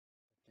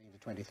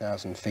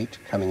20,000 feet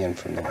coming in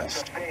from the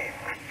west.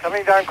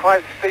 Coming down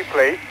quite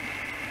steeply.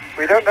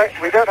 We don't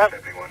have...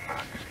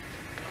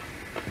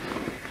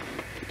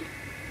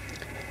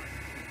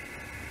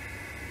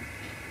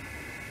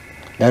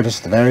 Notice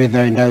the very,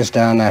 very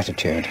nose-down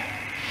attitude.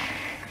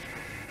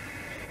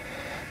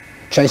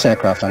 Chase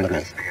aircraft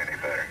underneath.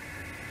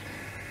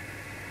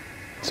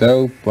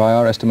 So, by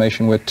our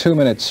estimation, we're 2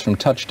 minutes from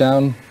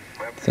touchdown.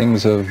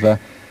 Things have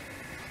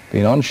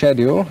been on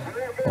schedule,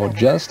 or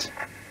just.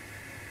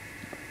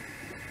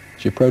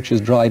 She approaches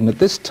Dryden. At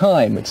this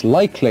time, it's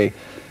likely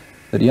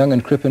that Young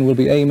and Crippen will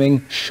be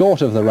aiming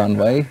short of the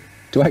runway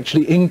to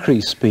actually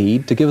increase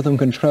speed to give them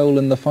control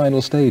in the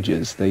final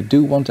stages. They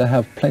do want to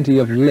have plenty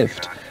of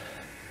lift.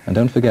 And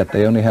don't forget,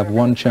 they only have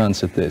one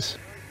chance at this.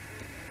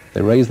 If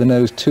they raise the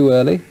nose too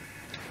early,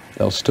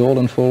 they'll stall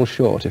and fall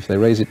short. If they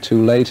raise it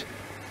too late,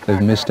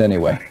 they've missed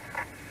anyway.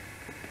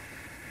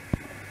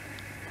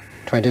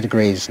 20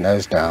 degrees,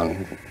 nose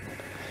down.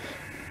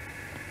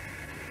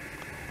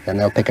 Then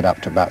they'll pick it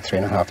up to about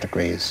 3.5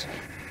 degrees.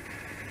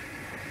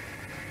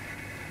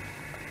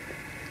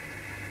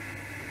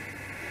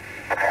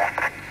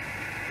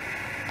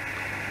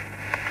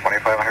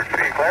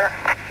 Clear.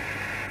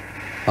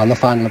 On the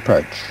final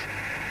approach.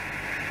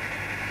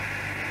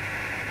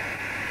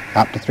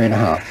 Up to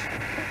 3.5.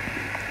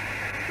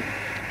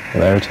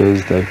 There it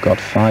is. They've got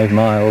 5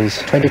 miles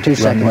 22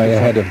 seconds runway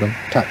ahead of them.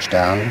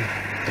 Touchdown.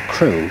 The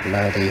crew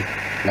lower the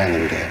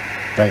landing gear.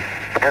 Right.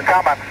 You're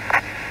coming.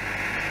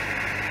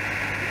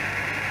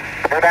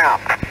 You're down.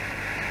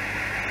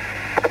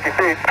 50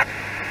 feet.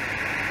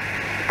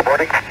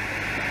 40.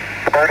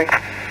 30.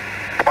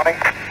 20.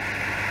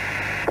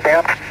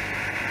 10.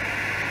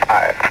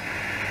 5.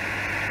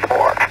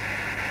 4.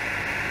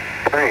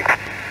 3.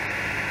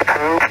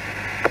 2.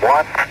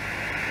 1.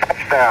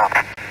 Touchdown.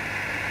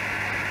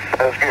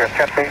 Those gears,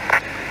 10 feet.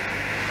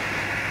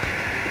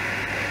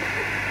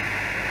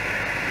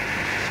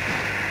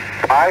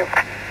 Five,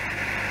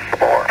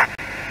 4,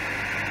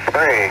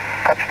 3,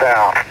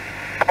 touchdown.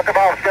 Look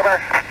above,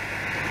 skipper.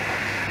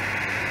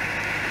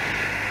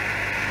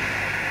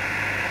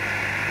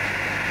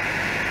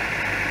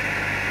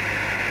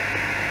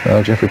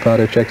 Well, Jeffrey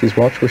Pardo checked his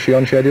watch. Was she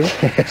on schedule?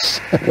 Yes.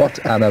 What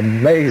an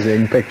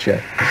amazing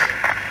picture.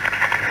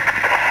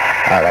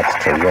 Oh,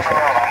 that's terrific.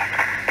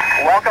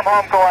 Welcome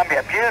home,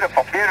 Columbia.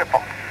 Beautiful,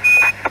 beautiful.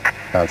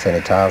 Can't see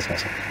any tiles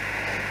missing.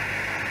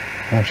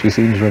 Oh, she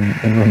seems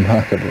in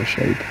remarkable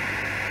shape.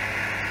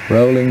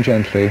 Rolling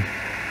gently. You'll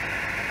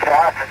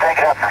have to take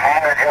it up for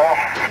hangar, Joe.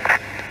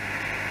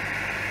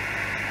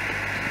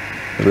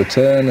 The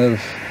return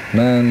of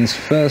man's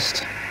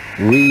first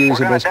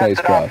reusable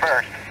spacecraft.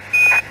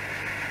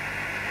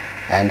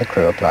 And the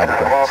crew applied the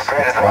brakes.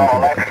 That's one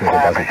thing the computer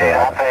doesn't do I'll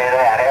either. tell you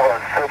that. It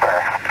was super.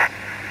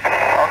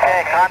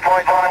 Okay,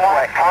 convoy's on its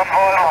way.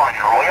 Convoy on.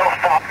 We'll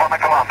stop on the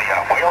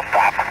Columbia. We'll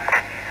stop.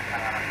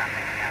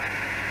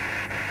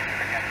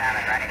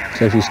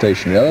 Safety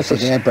stationary. Oh, So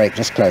the air brake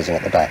just closing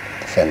at the back.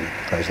 The fin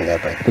closing the air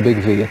brake. the big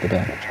V at the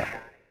back.